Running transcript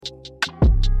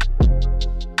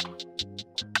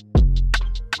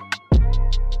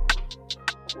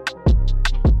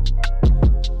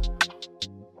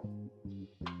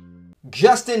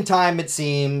just in time, it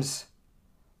seems,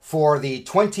 for the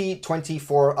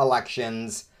 2024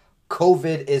 elections.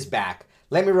 COVID is back.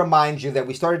 Let me remind you that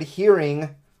we started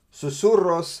hearing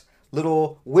susurros,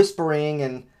 little whispering,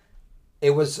 and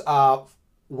it was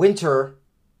winter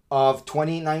of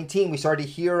 2019. We started to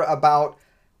hear about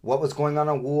what was going on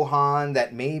in Wuhan,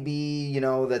 that maybe,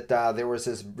 that there was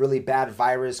this really bad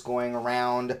virus going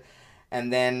around.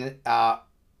 And then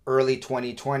early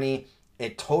 2020,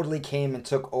 it totally came and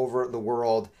took over the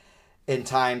world in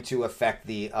time to affect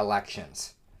the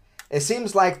elections. It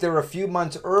seems like they're a few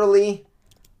months early,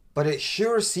 but it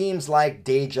sure seems like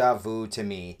deja vu to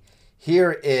me.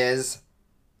 Here is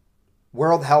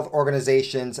World Health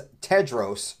Organization's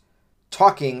Tedros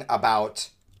talking about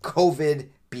COVID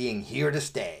being here to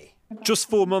stay.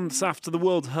 Just 4 months after the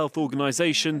World Health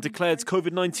Organization declared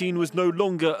COVID-19 was no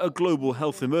longer a global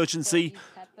health emergency,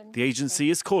 the agency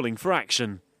is calling for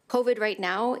action. COVID right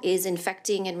now is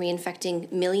infecting and reinfecting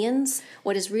millions.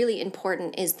 What is really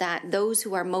important is that those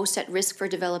who are most at risk for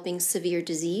developing severe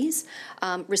disease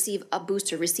receive a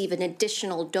booster, receive an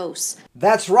additional dose.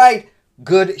 That's right,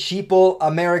 good sheeple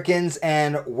Americans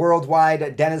and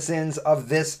worldwide denizens of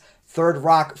this third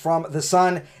rock from the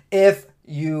sun. If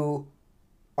you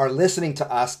are listening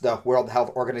to us, the World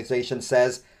Health Organization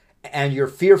says, and you're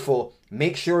fearful,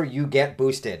 make sure you get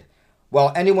boosted.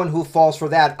 Well, anyone who falls for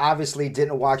that obviously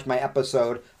didn't watch my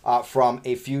episode from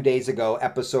a few days ago,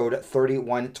 episode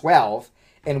 3112,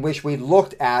 in which we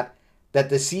looked at that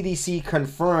the CDC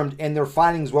confirmed in their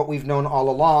findings what we've known all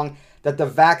along, that the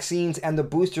vaccines and the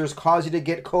boosters cause you to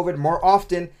get COVID more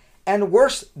often and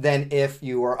worse than if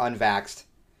you are unvaxxed.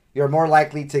 You're more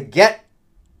likely to get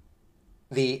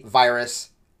the virus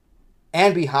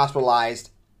and be hospitalized.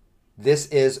 This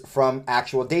is from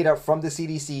actual data from the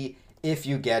CDC if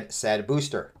you get said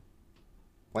booster.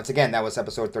 Once again, that was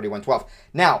episode 3112.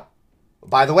 Now,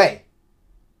 by the way,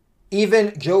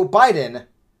 even Joe Biden,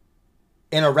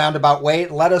 in a roundabout way,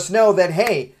 let us know that,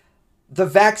 hey, the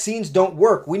vaccines don't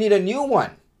work. We need a new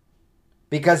one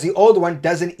because the old one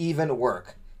doesn't even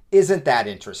work. Isn't that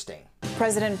interesting?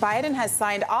 President Biden has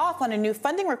signed off on a new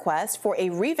funding request for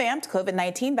a revamped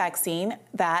COVID-19 vaccine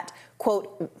that,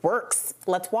 quote, works.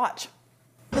 Let's watch.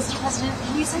 Mr. President,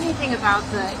 can you say anything about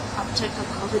the uptick of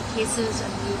COVID cases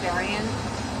and the new variant?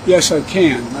 Yes, I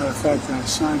can. Matter of fact, I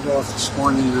signed off this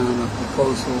morning on a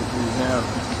proposal we have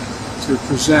to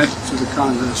present to the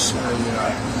Congress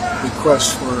a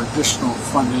request for additional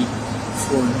funding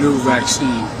for a new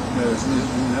vaccine that is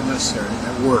necessary,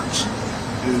 that works.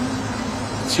 And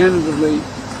tentatively,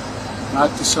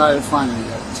 not decided finally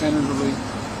yet, tentatively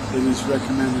it is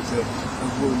recommended that,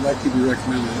 it will likely be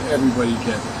recommended that everybody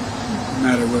get it, no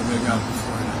matter whether they got it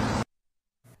before or not.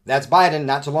 That's Biden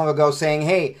not too long ago saying,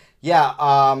 hey,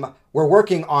 we're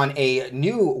working on a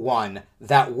new one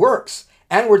that works.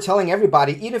 And we're telling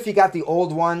everybody, even if you got the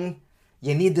old one,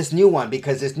 you need this new one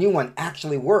because this new one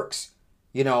actually works,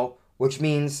 which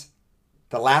means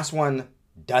the last one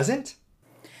doesn't.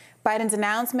 Biden's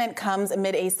announcement comes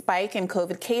amid a spike in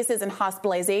COVID cases and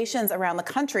hospitalizations around the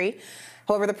country.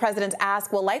 However, the president's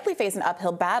ask will likely face an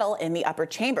uphill battle in the upper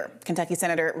chamber. Kentucky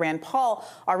Senator Rand Paul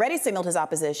already signaled his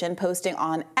opposition, posting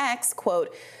on X,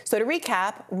 quote, so to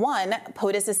recap, 1,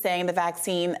 POTUS is saying the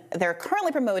vaccine they're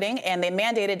currently promoting and they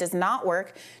mandated does not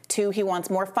work. 2, he wants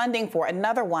more funding for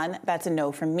another one. That's a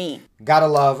no from me. Gotta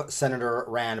love Senator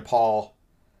Rand Paul.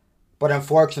 But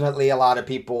unfortunately, a lot of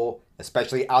people,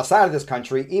 especially outside of this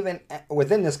country, even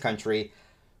within this country,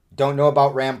 don't know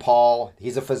about Rand Paul.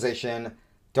 He's a physician,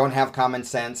 don't have common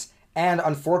sense, and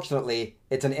unfortunately,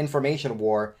 it's an information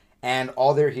war, and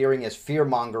all they're hearing is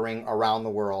fear-mongering around the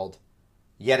world,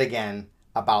 yet again,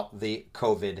 about the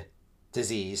COVID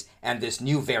disease and this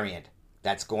new variant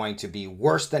that's going to be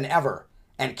worse than ever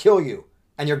and kill you,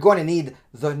 and you're going to need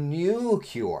the new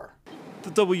cure.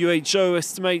 The WHO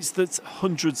estimates that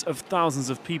hundreds of thousands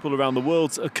of people around the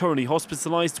world are currently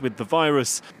hospitalised with the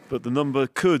virus, but the number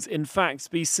could in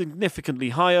fact be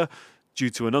significantly higher due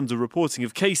to an underreporting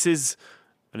of cases,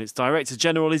 and its Director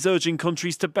General is urging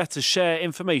countries to better share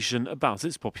information about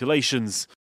its populations.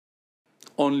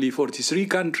 Only 43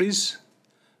 countries,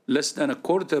 less than a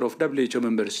quarter of WHO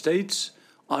member states,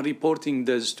 are reporting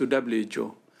this to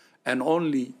WHO, and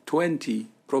only 20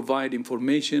 provide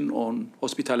information on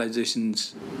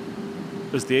hospitalizations.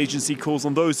 As the agency calls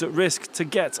on those at risk to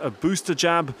get a booster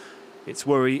jab, its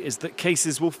worry is that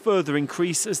cases will further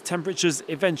increase as temperatures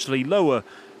eventually lower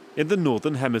in the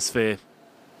Northern Hemisphere.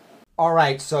 All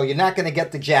right, so you're not going to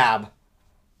get the jab,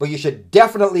 but you should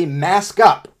definitely mask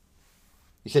up.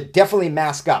 You should definitely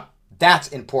mask up. That's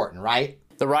important, right?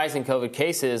 The rise in COVID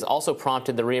cases also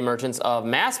prompted the reemergence of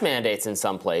mask mandates in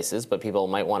some places, but people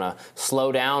might want to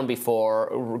slow down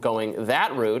before going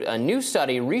that route. A new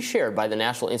study reshared by the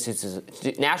National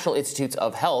Institutes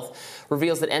of Health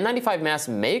reveals that N95 masks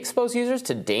may expose users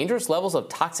to dangerous levels of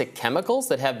toxic chemicals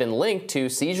that have been linked to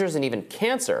seizures and even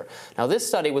cancer. Now, this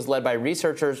study was led by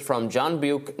researchers from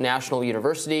Jeonbuk National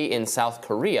University in South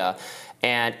Korea,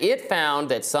 and it found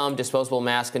that some disposable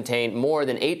masks contain more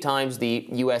than 8 times the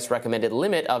U.S. recommended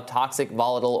limit of toxic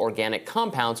volatile organic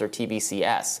compounds, or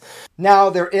TVCS.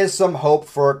 Now, there is some hope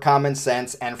for common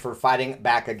sense and for fighting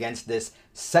back against this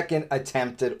second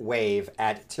attempted wave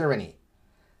at tyranny.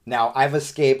 Now, I've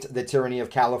escaped the tyranny of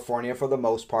California for the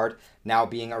most part, now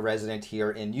being a resident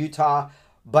here in Utah,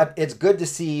 but it's good to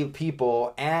see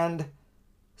people and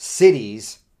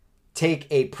cities take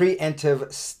a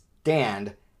preemptive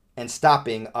stand and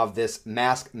stopping of this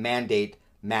mask mandate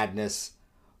madness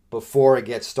before it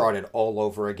gets started all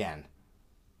over again.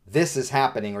 This is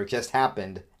happening, or just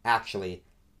happened, actually,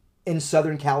 in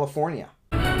Southern California.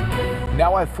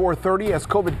 Now at 4:30, as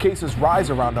COVID cases rise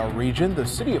around our region, the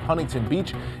city of Huntington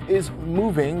Beach is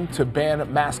moving to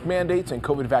ban mask mandates and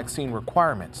COVID vaccine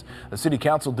requirements. The city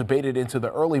council debated into the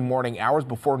early morning hours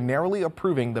before narrowly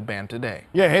approving the ban today.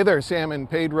 Yeah, hey there, Sam and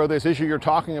Pedro. This issue you're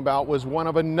talking about was one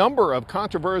of a number of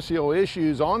controversial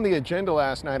issues on the agenda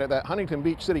last night at that Huntington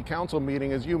Beach City Council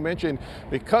meeting. As you mentioned,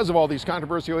 because of all these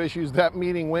controversial issues, that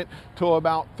meeting went till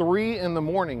about 3 in the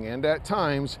morning, and at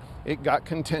times it got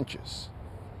contentious.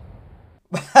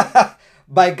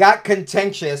 By got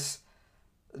contentious,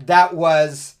 that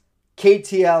was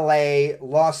KTLA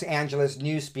Los Angeles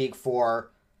newspeak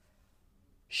for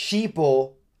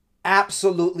sheeple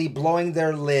absolutely blowing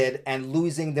their lid and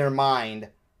losing their mind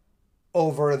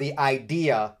over the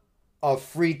idea of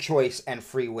free choice and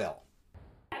free will.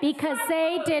 Because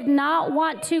they did not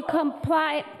want to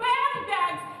comply.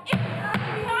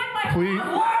 Please,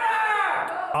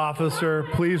 officer,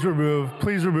 please remove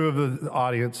the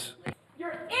audience.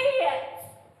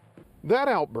 That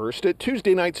outburst at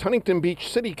Tuesday night's Huntington Beach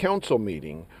City Council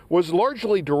meeting was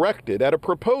largely directed at a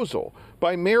proposal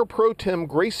by Mayor Pro Tem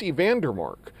Gracie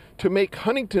Vandermark to make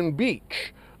Huntington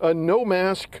Beach a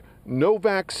no-mask,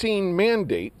 no-vaccine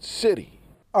mandate city.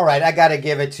 All right, I got to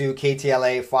give it to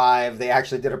KTLA 5. They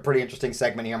actually did a pretty interesting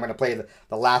segment here. I'm going to play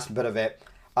the last bit of it.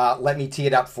 Let me tee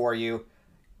it up for you.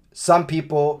 Some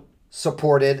people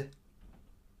supported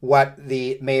what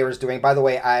the mayor is doing. By the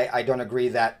way, I don't agree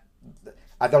that.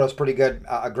 I thought it was pretty good,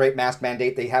 a great mask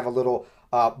mandate. They have a little,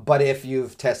 but if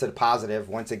you've tested positive,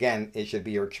 once again, it should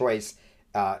be your choice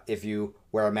if you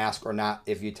wear a mask or not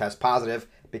if you test positive,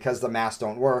 because the masks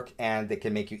don't work and they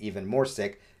can make you even more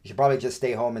sick. You should probably just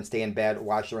stay home and stay in bed,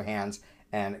 wash your hands,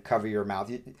 and cover your mouth.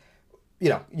 You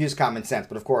know, use common sense,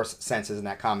 but of course, sense isn't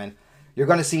that common. You're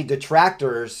going to see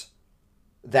detractors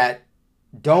that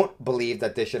don't believe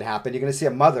that this should happen. You're going to see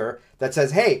a mother that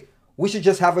says, hey, we should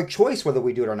just have a choice whether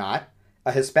we do it or not.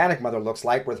 A Hispanic mother looks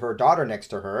like, with her daughter next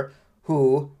to her,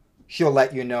 who she'll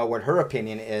let you know what her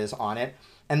opinion is on it.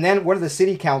 And then one of the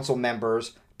city council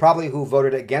members, probably who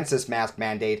voted against this mask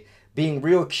mandate, being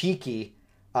real cheeky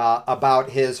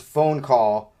about his phone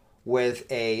call with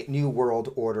a New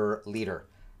World Order leader.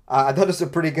 I thought it was a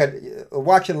pretty good,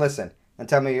 watch and listen and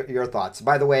tell me your thoughts.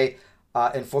 By the way,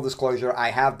 in full disclosure,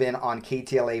 I have been on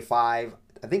KTLA 5,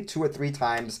 I think 2 or 3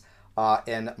 times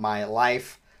in my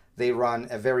life. They run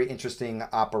a very interesting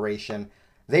operation.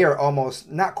 They are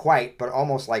almost, not quite, but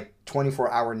almost like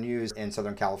 24-hour news in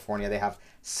Southern California. They have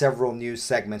several news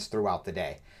segments throughout the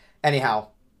day. Anyhow,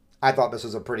 I thought this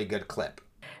was a pretty good clip.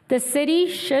 The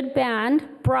city should ban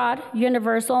broad,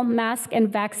 universal mask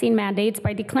and vaccine mandates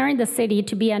by declaring the city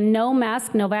to be a no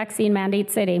mask, no vaccine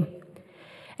mandate city.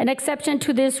 An exception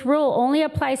to this rule only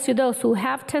applies to those who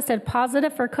have tested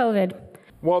positive for COVID.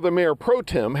 While the Mayor Pro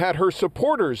Tem had her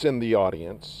supporters in the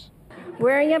audience.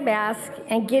 Wearing a mask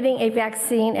and getting a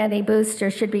vaccine and a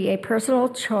booster should be a personal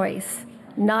choice,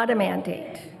 not a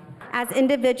mandate. As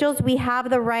individuals, we have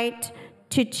the right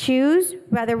to choose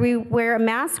whether we wear a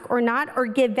mask or not, or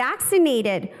get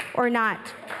vaccinated or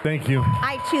not. Thank you.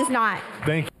 I choose not.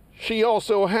 Thank you. She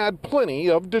also had plenty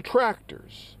of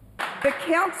detractors. The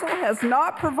council has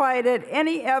not provided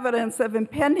any evidence of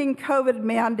impending COVID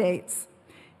mandates.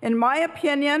 In my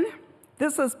opinion,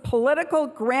 this is political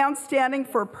grandstanding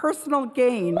for personal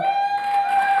gain.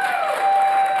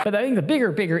 But I think the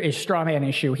bigger straw man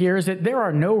issue here is that there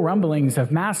are no rumblings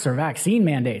of masks or vaccine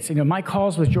mandates. You know, my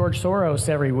calls with George Soros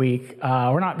every week,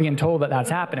 we're not being told that that's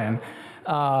happening.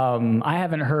 I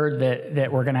haven't heard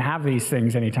that we're going to have these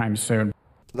things anytime soon.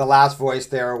 The last voice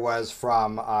there was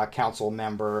from council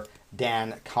member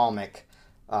Dan Kalmick.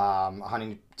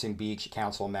 Huntington Beach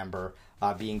council member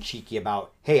being cheeky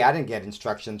about, hey, I didn't get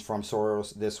instructions from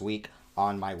Soros this week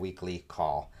on my weekly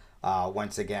call.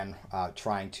 Once again,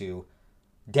 trying to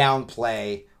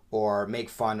downplay or make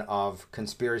fun of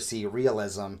conspiracy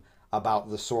realism about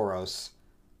the Soros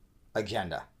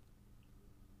agenda.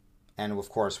 And of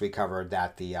course, we covered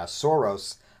that the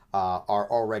Soros are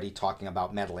already talking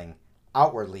about meddling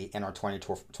outwardly in our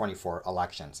 2024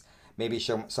 elections. Maybe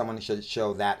someone should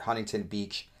show that Huntington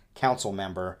Beach council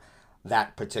member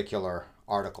that particular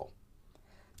article.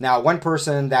 Now, one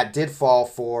person that did fall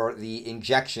for the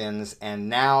injections and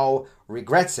now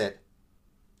regrets it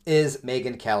is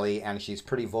Megyn Kelly, and she's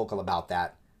pretty vocal about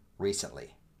that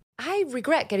recently. I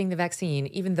regret getting the vaccine,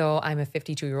 even though I'm a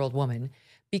 52-year-old woman,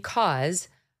 because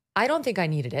I don't think I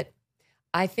needed it.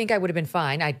 I think I would have been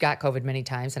fine. I'd got COVID many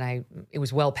times, and it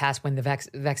was well past when the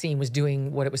vaccine was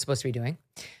doing what it was supposed to be doing.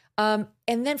 And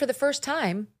then for the first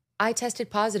time, I tested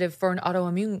positive for an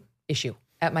autoimmune issue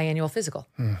at my annual physical.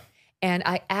 And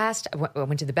I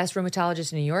went to the best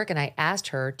rheumatologist in New York, and I asked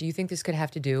her, do you think this could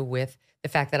have to do with the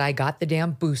fact that I got the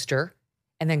damn booster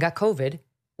and then got COVID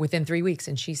within 3 weeks?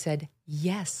 And she said,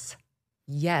 yes.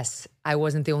 Yes, I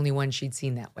wasn't the only one she'd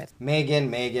seen that with.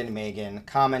 Megyn,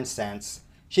 common sense.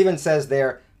 She even says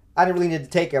there, I didn't really need to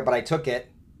take it, but I took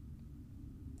it.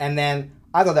 And then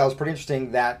I thought that was pretty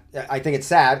interesting that I think it's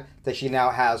sad that she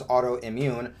now has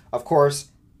autoimmune. Of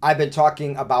course, I've been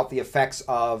talking about the effects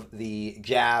of the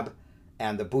jab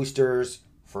and the boosters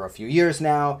for a few years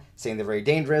now, saying they're very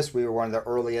dangerous. We were one of the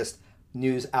earliest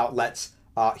news outlets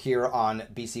here on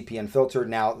BCP Unfiltered,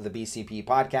 now the BCP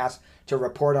podcast, to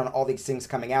report on all these things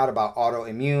coming out about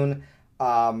autoimmune,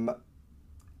 them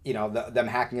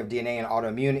hacking of DNA and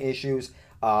autoimmune issues,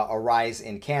 a rise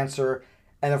in cancer,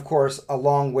 and of course,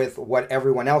 along with what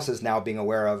everyone else is now being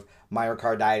aware of,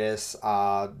 myocarditis,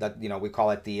 we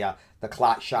call it the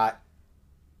clot shot,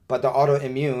 but the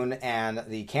autoimmune and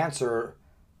the cancer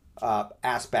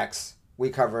aspects we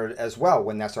covered as well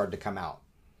when that started to come out.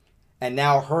 And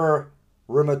now her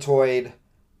rheumatoid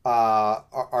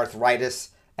arthritis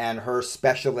and her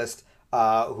specialist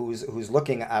who's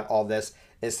looking at all this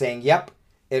is saying, yep,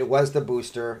 it was the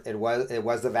booster, it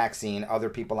was the vaccine. Other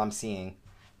people I'm seeing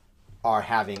are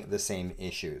having the same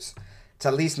issues. It's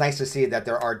at least nice to see that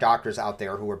there are doctors out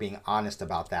there who are being honest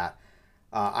about that.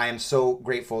 I am so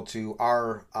grateful to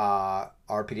our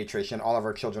pediatrician. All of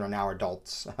our children are now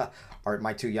adults.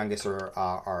 My two youngest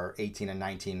are 18 and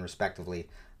 19 respectively.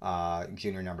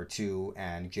 Junior number 2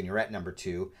 and juniorette number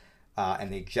 2.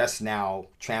 And they just now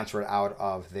transferred out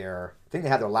of I think they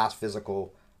had their last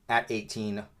physical at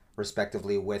 18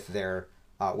 respectively with our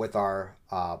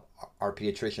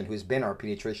pediatrician, who's been our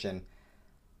pediatrician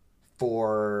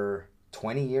for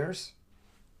 20 years.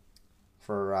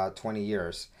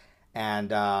 And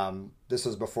this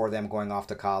was before them going off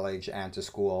to college and to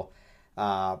school.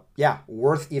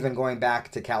 Worth even going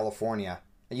back to California.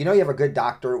 You know you have a good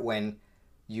doctor when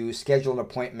you schedule an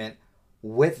appointment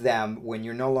with them when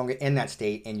you're no longer in that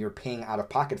state and you're paying out of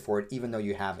pocket for it, even though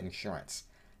you have insurance.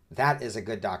 That is a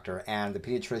good doctor. And the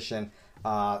pediatrician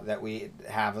that we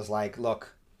have is like,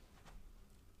 look,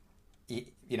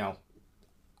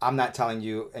 I'm not telling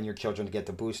you and your children to get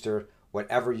the booster,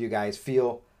 whatever you guys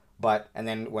feel. And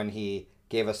then when he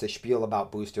gave us a spiel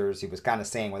about boosters, he was kind of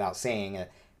saying without saying it,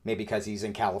 maybe because he's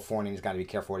in California, he's got to be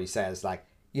careful what he says. Like,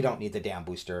 you don't need the damn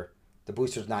booster. The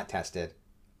booster's not tested.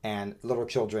 And little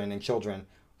children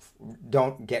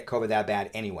don't get COVID that bad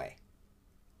anyway.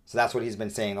 So that's what he's been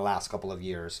saying the last couple of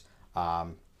years.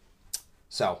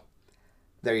 So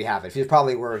there you have it. If you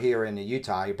probably were here in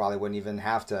Utah, you probably wouldn't even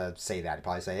have to say that. You'd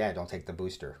probably say, yeah, don't take the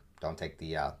booster. Don't take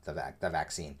the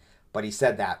vaccine. But he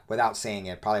said that without saying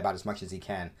it, probably about as much as he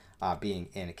can, being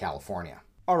in California.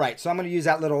 All right, so I'm going to use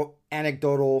that little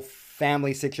anecdotal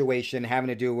family situation having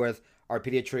to do with our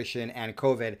pediatrician and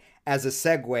COVID as a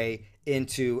segue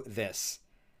into this.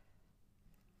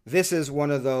 This is one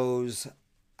of those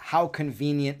how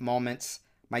convenient moments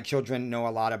my children know a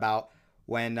lot about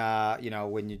when,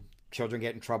 when your children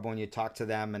get in trouble and you talk to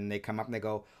them and they come up and they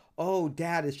go, oh,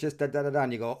 Dad, it's just da-da-da-da.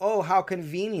 And you go, oh, how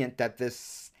convenient that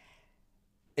this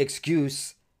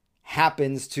excuse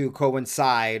happens to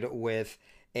coincide with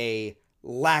a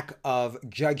lack of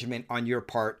judgment on your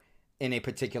part in a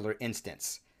particular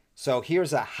instance. So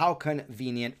here's a how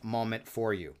convenient moment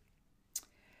for you.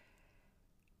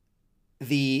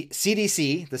 The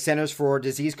CDC, the Centers for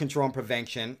Disease Control and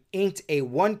Prevention, inked a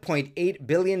 $1.8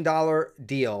 billion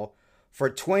deal for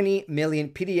 20 million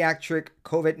pediatric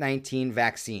COVID-19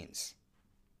 vaccines.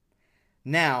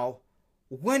 Now,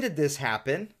 when did this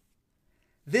happen?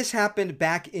 This happened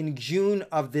back in June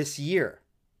of this year.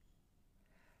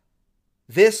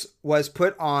 This was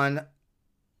put on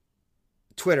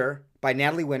Twitter by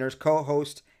Natalie Winters,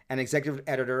 co-host and executive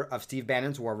editor of Steve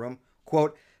Bannon's War Room.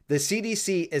 Quote, the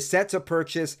CDC is set to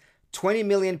purchase 20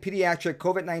 million pediatric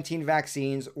COVID-19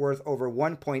 vaccines worth over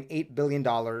 $1.8 billion.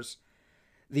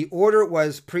 The order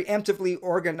was preemptively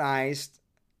organized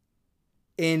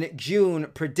in June,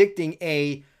 predicting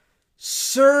a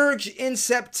surge in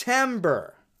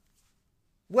September.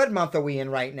 What month are we in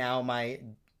right now, my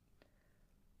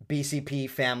BCP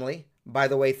family? By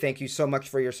the way, thank you so much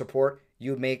for your support.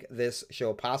 You make this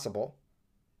show possible.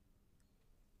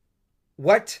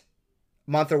 What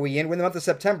month are we in? We're in the month of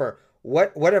September.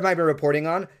 What have I been reporting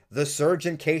on? The surge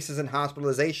in cases and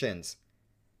hospitalizations.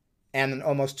 And an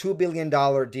almost $2 billion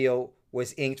deal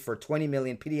was inked for 20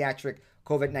 million pediatric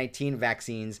COVID-19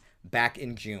 vaccines back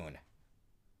in June.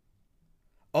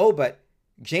 Oh, but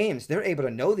James, they're able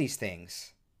to know these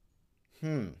things.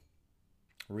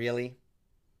 Really?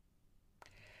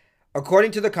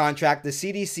 According to the contract, the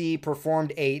CDC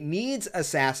performed a needs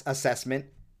assessment,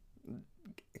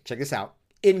 check this out,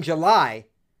 in July,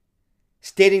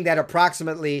 stating that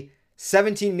approximately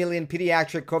 17 million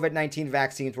pediatric COVID-19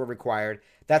 vaccines were required.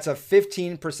 That's a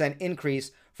 15%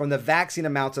 increase from the vaccine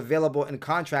amounts available in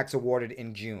contracts awarded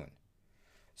in June.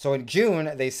 So in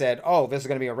June, they said, oh, this is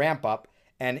going to be a ramp up.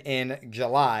 And in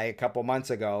July, a couple months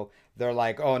ago, they're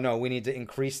like, oh, no, we need to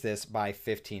increase this by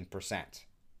 15%.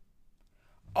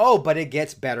 Oh, but it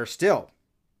gets better still.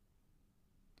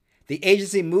 The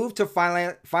agency moved to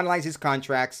finalize these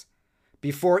contracts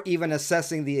before even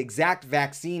assessing the exact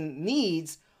vaccine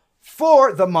needs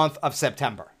for the month of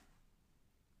September.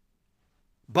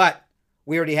 But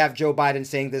we already have Joe Biden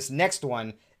saying this next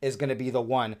one is going to be the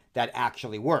one that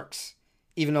actually works,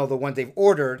 even though the ones they've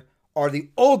ordered are the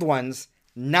old ones,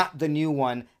 not the new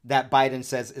one that Biden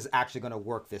says is actually going to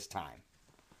work this time.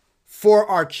 For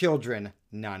our children,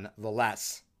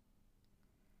 nonetheless.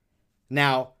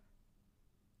 Now,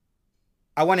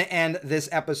 I want to end this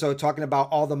episode talking about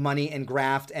all the money and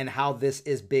graft and how this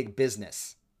is big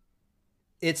business.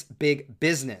 It's big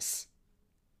business,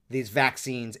 these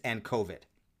vaccines and COVID.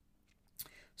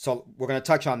 So we're going to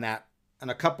touch on that and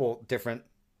a couple different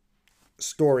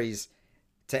stories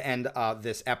to end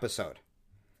this episode.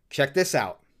 Check this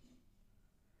out.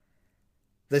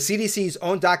 The CDC's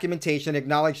own documentation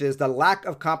acknowledges the lack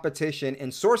of competition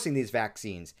in sourcing these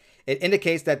vaccines. It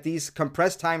indicates that these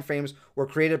compressed timeframes were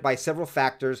created by several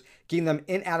factors, giving them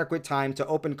inadequate time to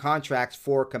open contracts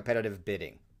for competitive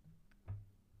bidding.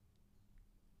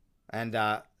 And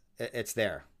it's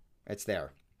there. It's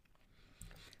there.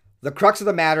 The crux of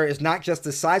the matter is not just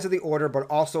the size of the order, but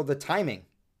also the timing,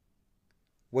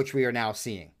 which we are now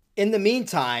seeing. In the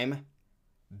meantime,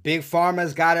 Big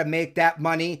Pharma's got to make that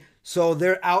money, so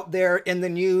they're out there in the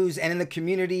news and in the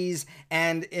communities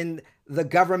and in the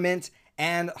government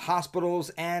and hospitals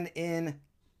and in,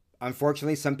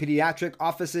 unfortunately, some pediatric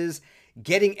offices,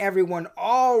 getting everyone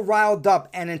all riled up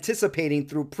and anticipating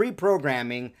through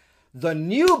pre-programming the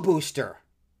new booster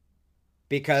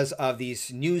because of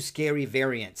these new scary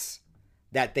variants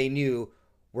that they knew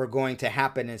were going to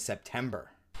happen in September.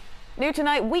 New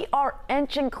tonight, we are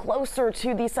inching closer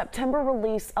to the September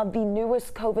release of the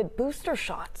newest COVID booster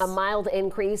shots. A mild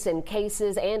increase in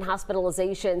cases and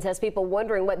hospitalizations has people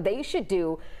wondering what they should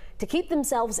do to keep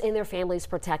themselves and their families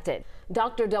protected.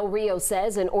 Dr. Del Rio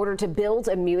says in order to build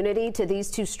immunity to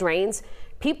these two strains,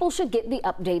 people should get the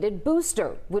updated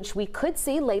booster, which we could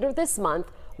see later this month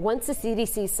once the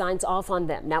CDC signs off on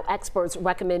them. Now, experts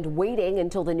recommend waiting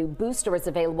until the new booster is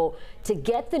available to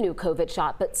get the new COVID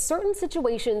shot, but certain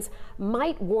situations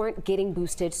might warrant getting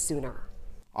boosted sooner.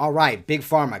 All right, Big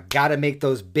Pharma got to make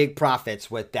those big profits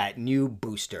with that new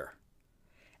booster.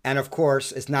 And of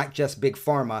course, it's not just Big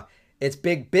Pharma, it's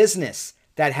big business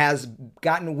that has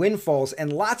gotten windfalls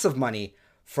and lots of money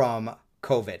from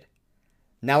COVID.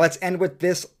 Now let's end with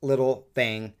this little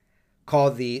thing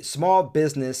called the Small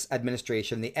Business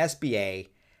Administration, the SBA,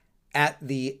 at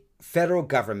the federal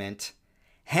government,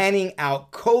 handing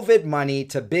out COVID money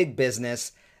to big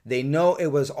business. They know it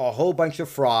was a whole bunch of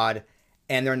fraud,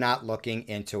 and they're not looking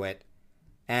into it.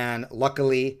 And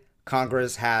luckily,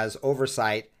 Congress has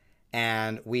oversight,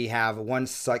 and we have one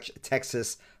such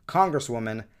Texas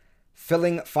congresswoman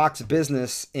filling Fox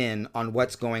Business in on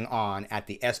what's going on at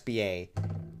the SBA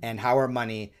and how our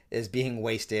money is being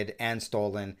wasted and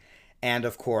stolen. And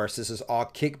of course, this is all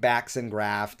kickbacks and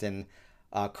graft and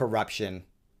corruption,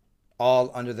 all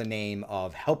under the name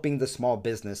of helping the small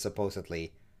business,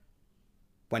 supposedly,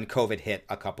 when COVID hit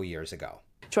a couple years ago.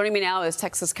 Joining me now is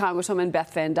Texas Congresswoman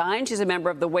Beth Van Dyne. She's a member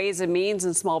of the Ways and Means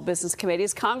and Small Business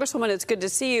Committees. Congresswoman, it's good to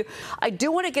see you. I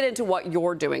do want to get into what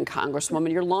you're doing,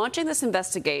 Congresswoman. You're launching this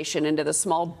investigation into the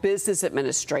Small Business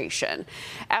Administration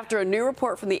after a new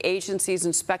report from the agency's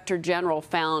Inspector General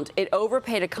found it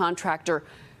overpaid a contractor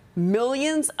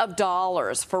millions of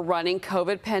dollars for running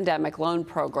COVID pandemic loan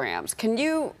programs. Can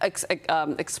you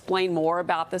explain more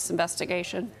about this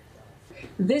investigation?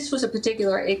 This was a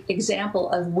particular example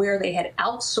of where they had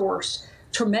outsourced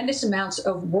tremendous amounts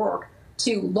of work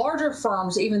to larger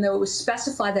firms, even though it was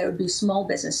specified that it would be small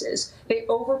businesses. They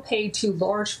overpaid to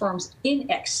large firms in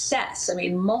excess,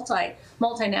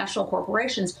 multinational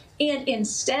corporations. And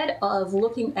instead of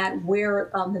looking at where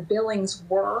the billings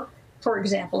were, for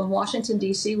example, in Washington,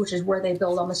 D.C., which is where they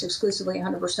billed almost exclusively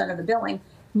 100% of the billing,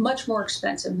 much more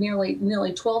expensive, nearly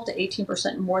 12 to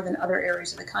 18% more than other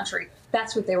areas of the country.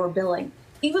 That's what they were billing,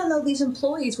 even though these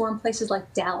employees were in places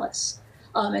like Dallas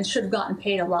and should have gotten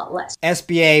paid a lot less.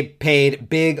 SBA paid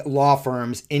big law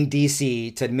firms in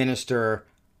D.C. to administer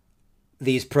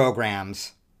these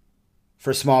programs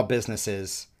for small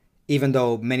businesses, even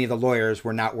though many of the lawyers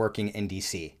were not working in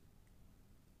D.C.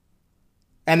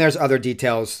 And there's other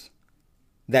details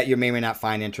that you may or may not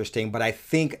find interesting, but I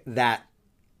think that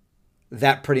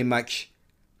pretty much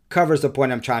covers the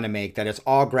point I'm trying to make, that it's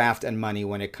all graft and money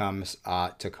when it comes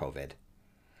to COVID.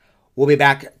 We'll be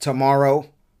back tomorrow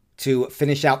to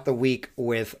finish out the week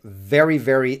with very,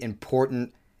 very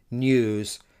important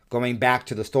news going back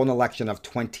to the stolen election of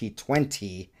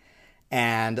 2020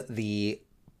 and the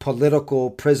political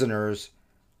prisoners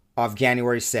of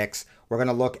January 6th. We're going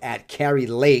to look at Kari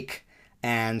Lake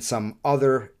and some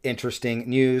other interesting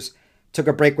news. Took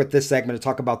a break with this segment to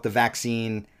talk about the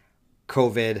vaccine,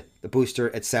 COVID, the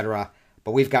booster, etc.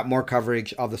 But we've got more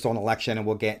coverage of the stolen election, and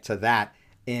we'll get to that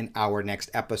in our next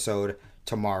episode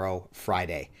tomorrow,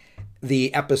 Friday.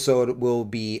 The episode will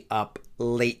be up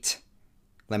late.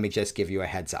 Let me just give you a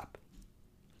heads up.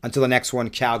 Until the next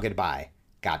one, ciao, goodbye.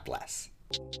 God bless.